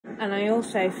And I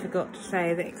also forgot to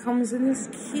say that it comes in this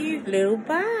cute little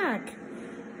bag.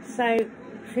 So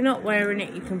if you're not wearing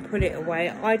it, you can put it away.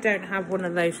 I don't have one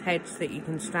of those heads that you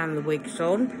can stand the wigs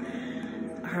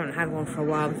on. I haven't had one for a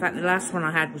while. In fact, the last one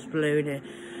I had was blue and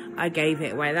I gave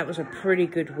it away. That was a pretty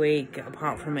good wig.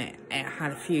 Apart from it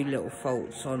had a few little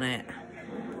faults on it.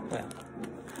 Well,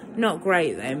 not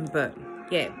great then, but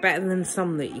yeah, better than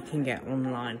some that you can get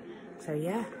online. So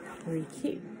yeah, really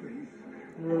cute.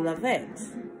 Love it.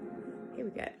 Here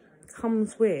we go.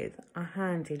 Comes with a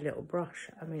handy little brush.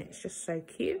 I mean, it's just so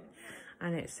cute.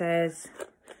 And it says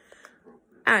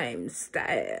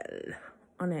imstyle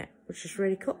on it, which is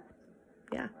really cool.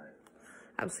 Yeah,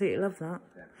 absolutely love that.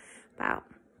 About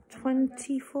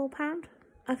 £24,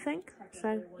 I think.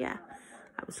 So yeah,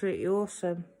 absolutely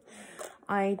awesome.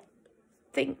 I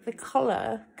think the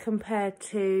colour compared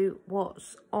to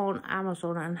what's on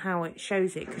Amazon and how it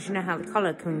shows it, because you know how the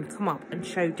colour can come up and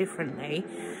show differently,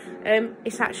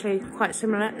 it's actually quite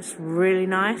similar. It's really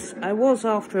nice. I was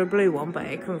after a blue one, but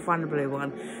I couldn't find a blue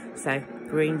one, so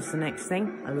green's the next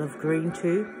thing. I love green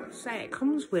too. So it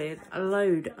comes with a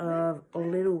load of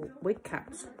little wig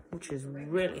caps, which is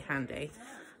really handy.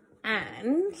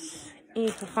 And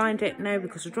if I find it, no,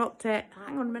 because I dropped it.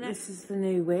 Hang on a minute. This is the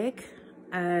new wig.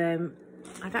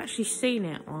 I'd actually seen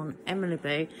it on Emily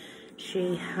Boo.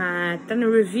 She had done a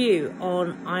review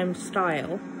on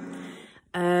imstyle.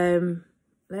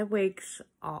 Their wigs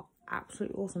are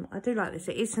absolutely awesome. I do like this.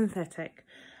 It is synthetic,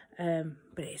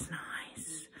 but it's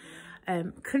nice.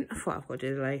 Couldn't afford, I've got to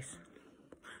do the lace,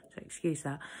 so excuse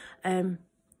that.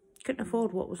 Couldn't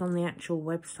afford what was on the actual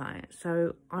website,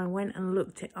 so I went and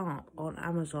looked it up on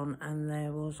Amazon, and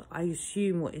there was, I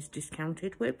assume, what is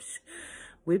discounted wigs.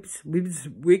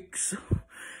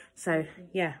 So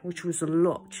yeah, which was a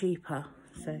lot cheaper.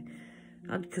 So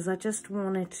because I just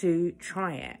wanted to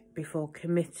try it before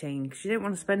committing, because you don't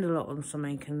want to spend a lot on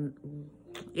something, and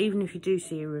even if you do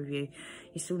see a review,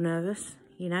 you're still nervous,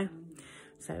 you know.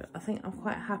 So I think I'm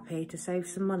quite happy to save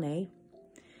some money,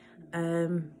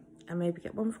 and maybe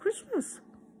get one for Christmas.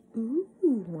 Ooh,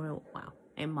 well,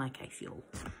 in my case, you'll.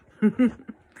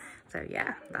 So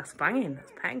yeah, that's banging.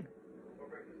 That's bang.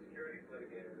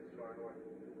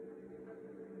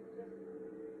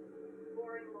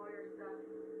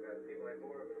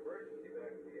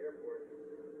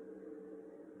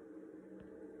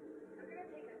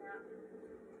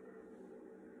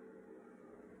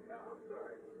 I'm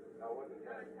sorry. I wasn't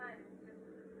tired. I'm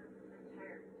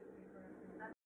tired.